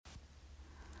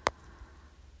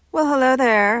Well, hello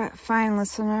there, fine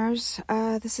listeners.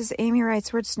 This is Amy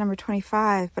Writes Words number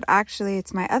 25, but actually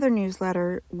it's my other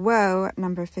newsletter, Whoa,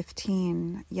 number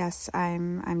 15. Yes,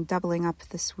 I'm doubling up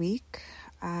this week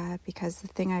because the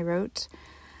thing I wrote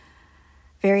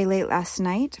very late last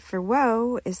night for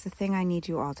Whoa is the thing I need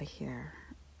you all to hear.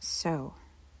 So,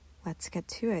 let's get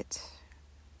to it.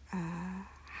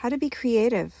 How to be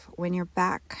creative when your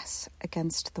back's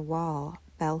against the wall,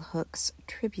 Bell Hooks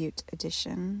Tribute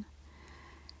Edition.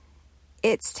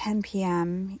 It's 10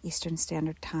 p.m. Eastern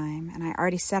Standard Time, and I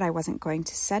already said I wasn't going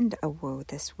to send a whoa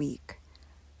this week.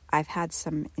 I've had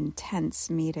some intense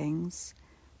meetings.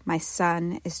 My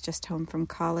son is just home from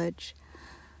college.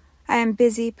 I am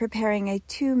busy preparing a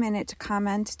 2-minute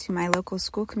comment to my local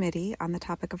school committee on the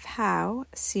topic of how,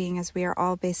 seeing as we are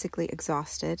all basically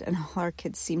exhausted and all our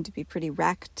kids seem to be pretty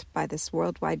wrecked by this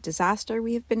worldwide disaster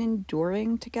we have been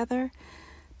enduring together,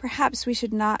 perhaps we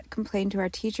should not complain to our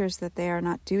teachers that they are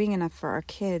not doing enough for our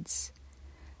kids,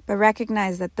 but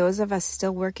recognize that those of us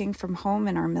still working from home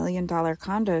in our million-dollar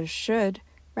condos should,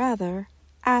 rather,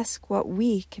 ask what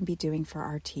we can be doing for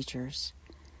our teachers.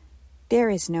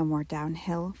 There is no more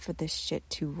downhill for this shit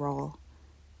to roll.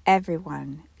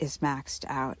 Everyone is maxed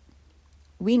out.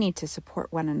 We need to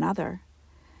support one another.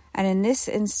 And in this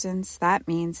instance, that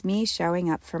means me showing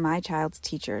up for my child's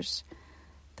teachers,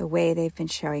 the way they've been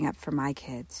showing up for my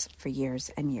kids for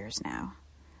years and years now.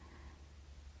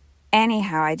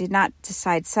 Anyhow, I did not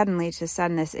decide suddenly to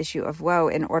send this issue of Whoa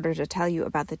in order to tell you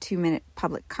about the 2-minute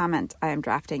public comment I am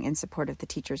drafting in support of the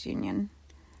teachers' union.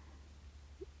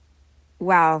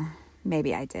 Well,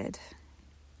 maybe I did.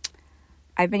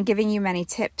 I've been giving you many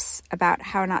tips about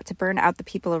how not to burn out the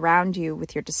people around you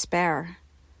with your despair.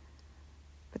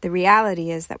 But the reality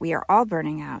is that we are all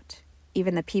burning out,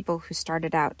 even the people who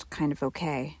started out kind of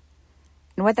okay.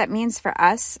 And what that means for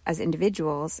us as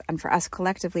individuals and for us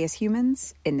collectively as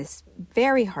humans in this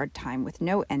very hard time with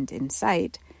no end in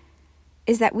sight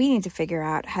is that we need to figure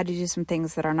out how to do some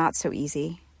things that are not so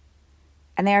easy.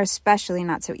 And they are especially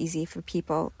not so easy for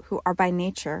people who are by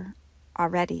nature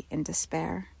already in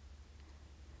despair.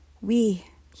 We,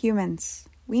 humans,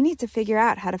 we need to figure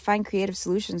out how to find creative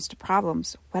solutions to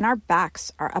problems when our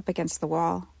backs are up against the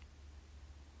wall.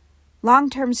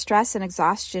 Long-term stress and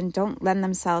exhaustion don't lend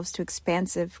themselves to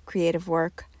expansive, creative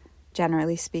work,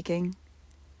 generally speaking.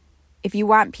 If you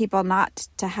want people not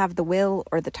to have the will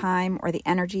or the time or the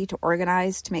energy to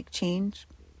organize to make change,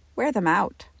 wear them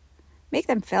out. Make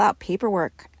them fill out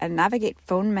paperwork and navigate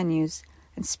phone menus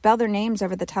and spell their names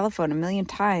over the telephone 1,000,000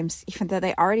 times, even though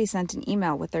they already sent an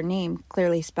email with their name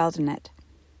clearly spelled in it.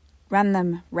 Run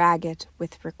them ragged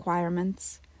with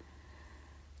requirements.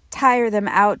 Tire them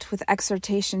out with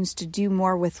exhortations to do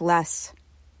more with less,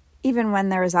 even when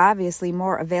there is obviously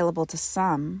more available to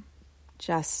some,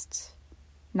 just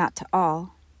not to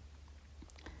all.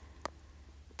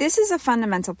 This is a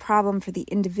fundamental problem for the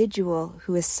individual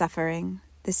who is suffering,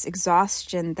 this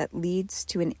exhaustion that leads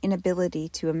to an inability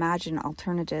to imagine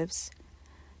alternatives.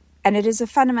 And it is a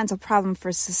fundamental problem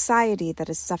for society that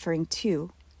is suffering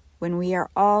too, when we are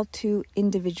all too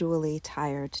individually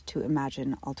tired to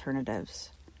imagine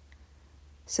alternatives.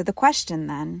 So the question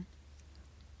then,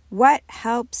 what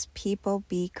helps people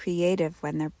be creative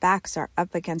when their backs are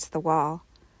up against the wall,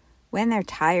 when they're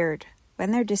tired,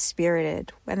 when they're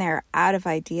dispirited, when they are out of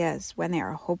ideas, when they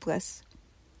are hopeless?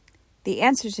 The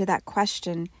answer to that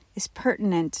question is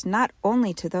pertinent not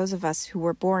only to those of us who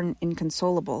were born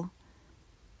inconsolable.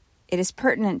 It is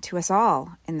pertinent to us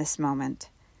all in this moment,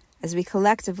 as we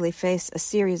collectively face a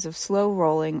series of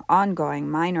slow-rolling, ongoing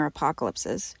minor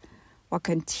apocalypses, while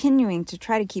continuing to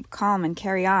try to keep calm and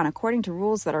carry on according to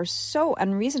rules that are so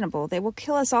unreasonable they will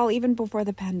kill us all even before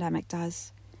the pandemic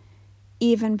does.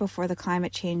 Even before the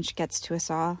climate change gets to us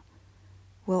all,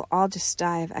 we'll all just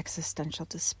die of existential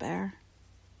despair.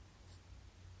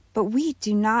 But we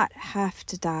do not have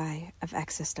to die of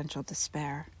existential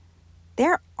despair.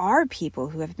 There are people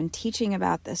who have been teaching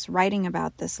about this, writing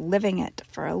about this, living it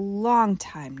for a long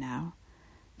time now.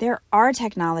 There are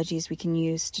technologies we can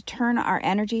use to turn our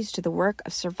energies to the work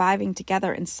of surviving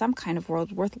together in some kind of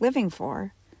world worth living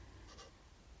for.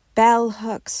 Bell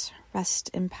Hooks, rest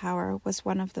in power, was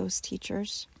one of those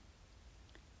teachers.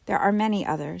 There are many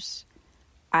others.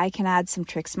 I can add some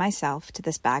tricks myself to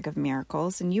this bag of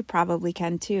miracles, and you probably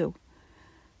can too.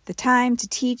 The time to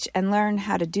teach and learn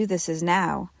how to do this is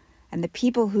now, and the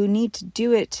people who need to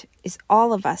do it is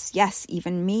all of us, yes,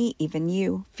 even me, even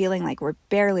you, feeling like we're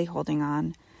barely holding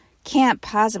on. Can't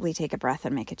possibly take a breath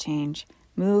and make a change,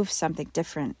 move something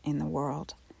different in the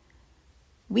world.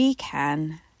 We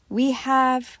can, we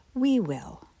have, we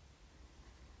will.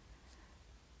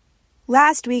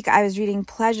 Last week, I was reading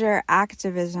Pleasure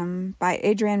Activism by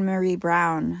Adrienne Maree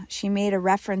Brown. She made a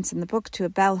reference in the book to a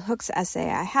Bell Hooks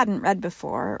essay I hadn't read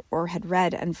before, or had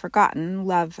read and forgotten,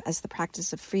 Love as the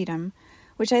Practice of Freedom,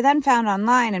 which I then found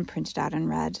online and printed out and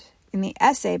read. In the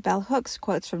essay, Bell Hooks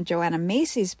quotes from Joanna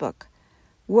Macy's book,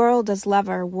 World as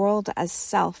Lover, World as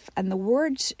Self, and the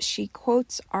words she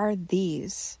quotes are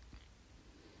these: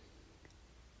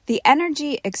 "The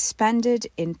energy expended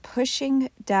in pushing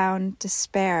down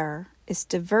despair is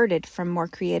diverted from more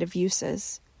creative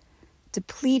uses,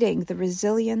 depleting the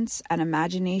resilience and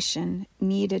imagination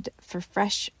needed for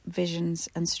fresh visions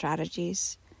and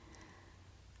strategies."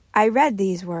 I read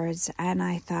these words and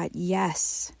I thought,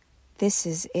 yes, this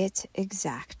is it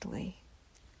exactly.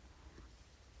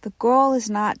 The goal is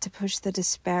not to push the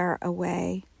despair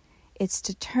away. It's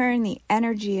to turn the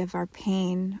energy of our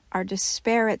pain, our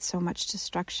despair at so much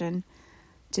destruction,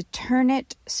 to turn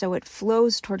it so it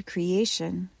flows toward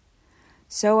creation.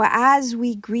 So as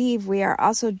we grieve, we are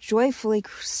also joyfully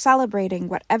celebrating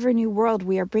whatever new world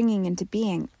we are bringing into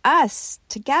being. Us,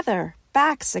 together,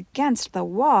 backs against the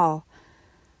wall,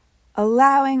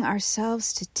 allowing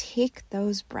ourselves to take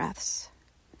those breaths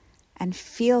and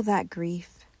feel that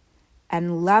grief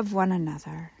and love one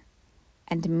another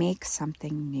and make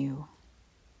something new.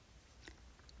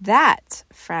 That,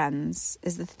 friends,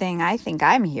 is the thing I think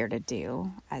I'm here to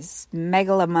do, as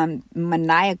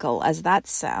megalomaniacal as that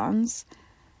sounds.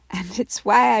 And it's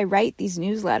why I write these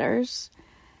newsletters.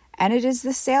 And it is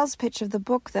the sales pitch of the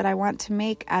book that I want to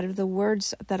make out of the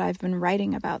words that I've been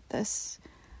writing about this.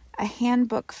 A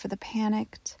handbook for the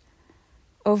panicked,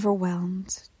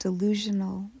 overwhelmed,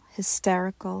 delusional,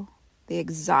 hysterical, the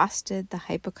exhausted, the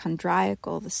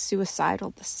hypochondriacal, the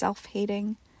suicidal, the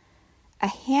self-hating. A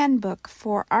handbook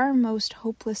for our most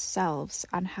hopeless selves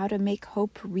on how to make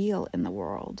hope real in the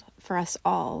world for us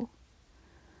all.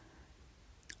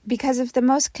 Because if the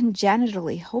most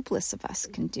congenitally hopeless of us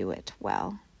can do it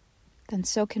well, then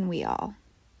so can we all.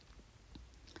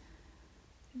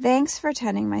 Thanks for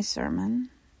attending my sermon.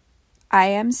 I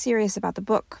am serious about the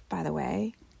book, by the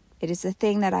way. It is the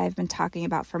thing that I have been talking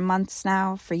about for months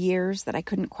now, for years, that I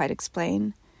couldn't quite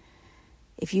explain.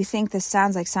 If you think this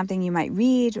sounds like something you might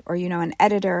read, or you know an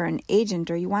editor or an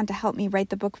agent, or you want to help me write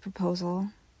the book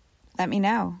proposal, let me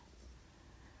know.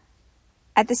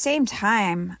 At the same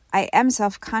time, I am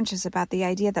self-conscious about the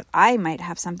idea that I might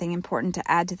have something important to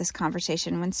add to this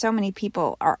conversation when so many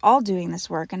people are all doing this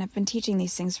work and have been teaching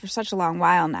these things for such a long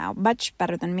while now, much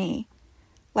better than me.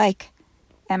 Like,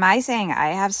 am I saying I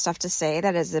have stuff to say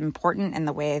that is important in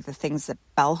the way the things that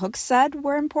Bell Hooks said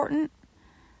were important?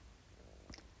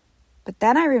 But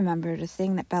then I remembered a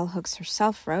thing that Bell Hooks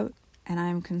herself wrote, and I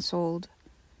am consoled.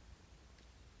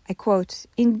 I quote,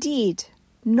 "Indeed,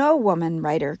 no woman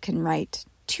writer can write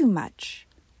too much.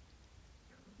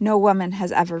 No woman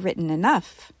has ever written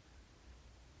enough.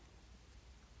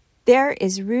 There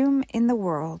is room in the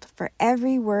world for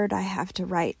every word I have to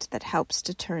write that helps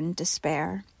to turn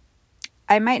despair.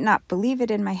 I might not believe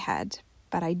it in my head,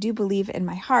 but I do believe in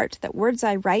my heart that words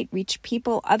I write reach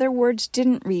people other words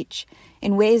didn't reach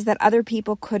in ways that other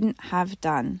people couldn't have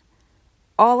done.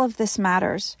 All of this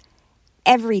matters.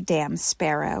 Every damn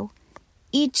sparrow.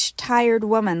 Each tired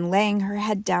woman laying her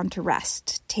head down to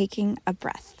rest, taking a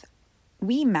breath.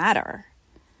 We matter.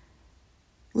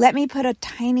 Let me put a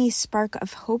tiny spark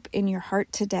of hope in your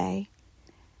heart today,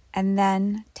 and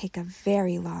then take a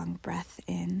very long breath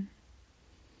in."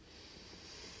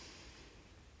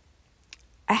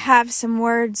 I have some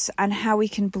words on how we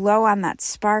can blow on that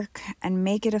spark and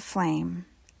make it a flame,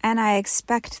 and I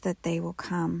expect that they will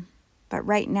come. But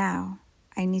right now,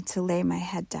 I need to lay my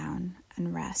head down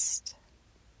and rest.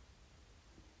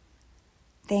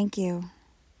 Thank you.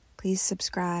 Please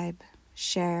subscribe,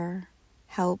 share,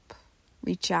 help,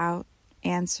 reach out,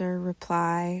 answer,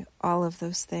 reply, all of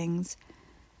those things.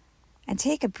 And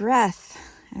take a breath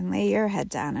and lay your head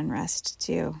down and rest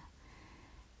too.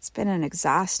 It's been an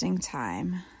exhausting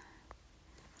time.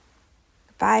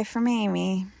 Bye from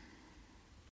Amy.